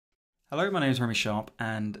Hello, my name is Remy Sharp,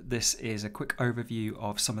 and this is a quick overview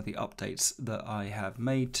of some of the updates that I have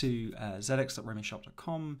made to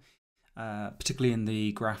zx.remysharp.com, particularly in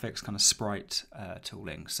the graphics kind of sprite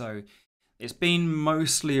tooling. So it's been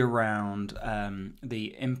mostly around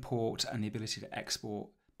the import and the ability to export,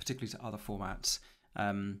 particularly to other formats.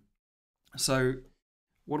 So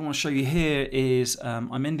what I want to show you here is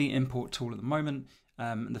I'm in the import tool at the moment.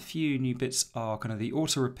 The few new bits are kind of the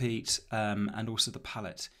auto repeat and also the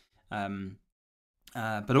palette.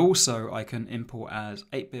 But also I can import as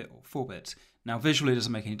 8-bit or 4-bit. Now visually it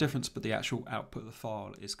doesn't make any difference, but the actual output of the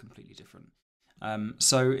file is completely different.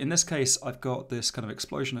 So in this case I've got this kind of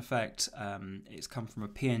explosion effect. It's come from a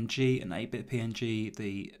PNG, an 8-bit PNG.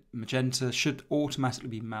 The magenta should automatically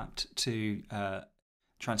be mapped to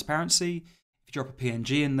transparency. If you drop a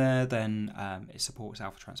PNG in there, then it supports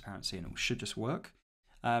alpha transparency and it should just work.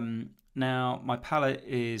 Now my palette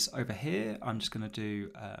is over here. I'm just going to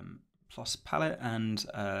do plus palette, and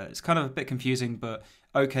it's kind of a bit confusing, but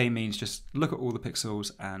OK means just look at all the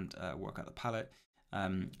pixels and work out the palette.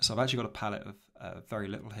 So I've actually got a palette of very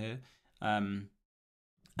little here, and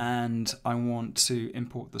I want to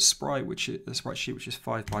import the sprite, the sprite sheet, which is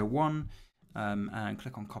 5x1, and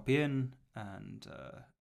click on copy in, and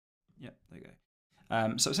yeah, there you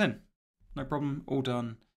go. So it's in, no problem, all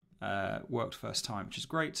done. Worked first time, which is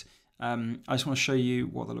great. I just want to show you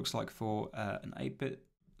what that looks like for an 8-bit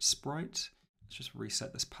sprite. Let's just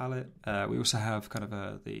reset this palette. We also have kind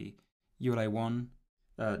of the ULA1,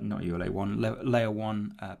 not ULA1, layer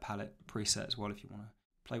 1 palette preset as well if you want to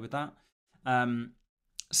play with that.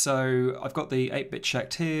 So I've got the 8-bit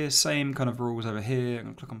checked here, same kind of rules over here. I'm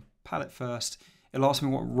going to click on palette first. It'll ask me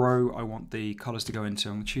what row I want the colors to go into.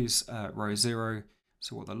 I'm going to choose row 0.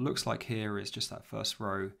 So what that looks like here is just that first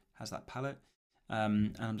row has that palette.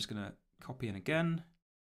 And I'm just going to copy in again,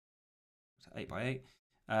 so 8x8.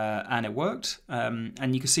 And it worked.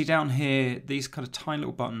 And you can see down here, these kind of tiny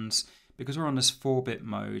little buttons, because we're on this 4-bit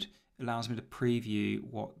mode, allows me to preview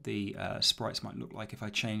what the sprites might look like if I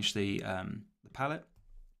change the palette.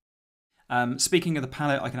 Speaking of the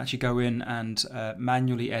palette, I can actually go in and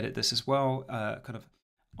manually edit this as well, kind of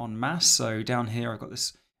en masse. So down here, I've got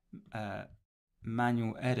this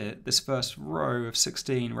manual edit. This first row of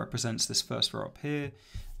 16 represents this first row up here.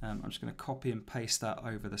 I'm just going to copy and paste that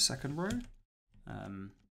over the second row, like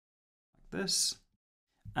this.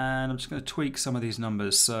 And I'm just going to tweak some of these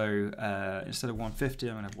numbers. So instead of 150,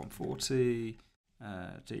 I'm going to have 140,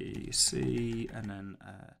 DC, and then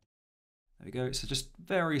there we go. So just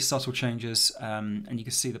very subtle changes, and you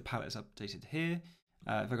can see the palette is updated here.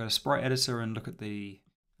 If I go to Sprite Editor and look at the,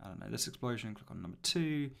 I don't know, this explosion, click on number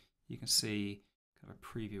 2, you can see kind of a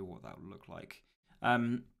preview of what that would look like.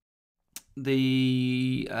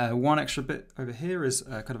 The one extra bit over here is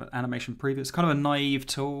kind of an animation preview. It's kind of a naive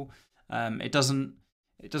tool. It doesn't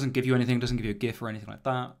give you anything. It doesn't give you a GIF or anything like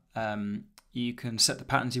that. You can set the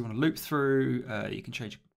patterns you want to loop through. You can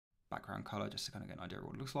change background color just to kind of get an idea of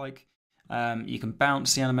what it looks like. You can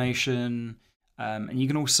bounce the animation, and you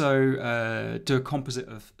can also do a composite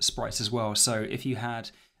of sprites as well. So if you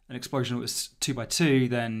had an explosion that was 2x2,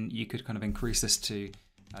 then you could kind of increase this to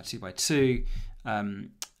 2x2. I mean,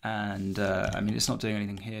 it's not doing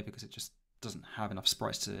anything here because it just doesn't have enough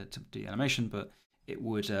sprites to do the animation, but it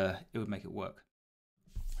would make it work.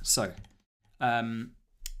 So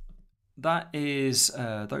that is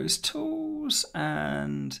those tools,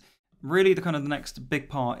 and really the next big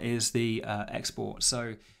part is the export.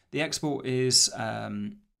 So the export is a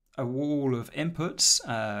wall of inputs,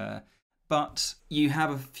 but you have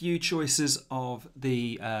a few choices of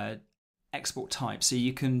the export type. So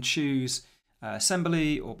you can choose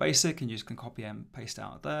assembly or basic, and you just can copy and paste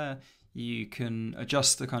out there. You can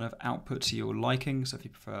adjust the kind of output to your liking. So if you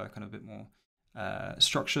prefer kind of a bit more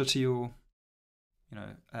structure to your,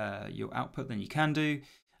 your output, then you can do.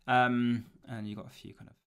 And you've got a few kind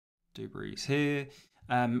of doobries here.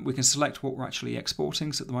 We can select what we're actually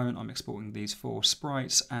exporting. So at the moment, I'm exporting these 4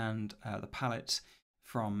 sprites and the palette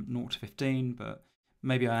from 0 to 15, but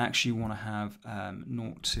maybe I actually want to have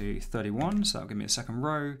 0 to 31. So that'll give me a second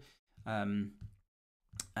row. And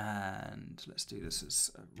let's do this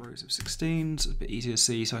as rows of 16, so it's a bit easier to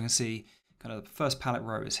see. So I can see kind of the first palette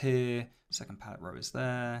row is here, second palette row is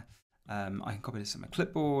there. I can copy this on my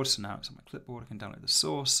clipboard, so now it's on my clipboard. I can download the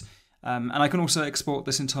source, and I can also export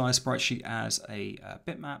this entire sprite sheet as a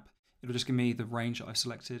bitmap. It'll just give me the range that I've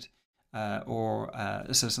selected, or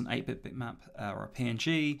this is an 8-bit bitmap or a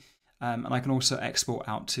PNG. And I can also export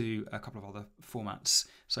out to a couple of other formats.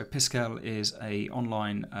 So Piskel is an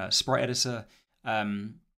online sprite editor,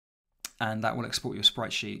 and that will export your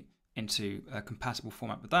sprite sheet into a compatible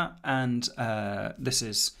format with that. And this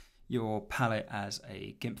is your palette as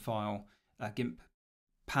a GIMP file, a GIMP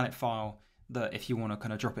palette file, that if you want to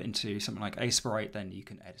kind of drop it into something like Aseprite, then you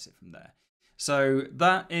can edit it from there. So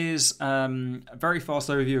that is a very fast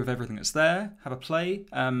overview of everything that's there. Have a play.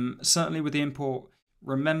 Certainly with the import,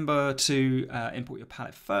 remember to import your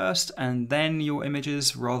palette first and then your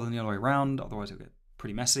images rather than the other way around, otherwise it'll get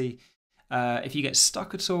pretty messy. If you get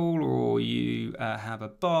stuck at all, or you have a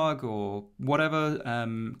bug or whatever,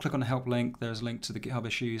 click on the help link. There's a link to the GitHub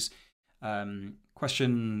issues,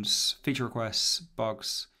 questions, feature requests,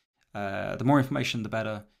 bugs. The more information, the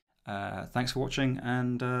better. Thanks for watching,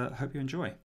 and hope you enjoy.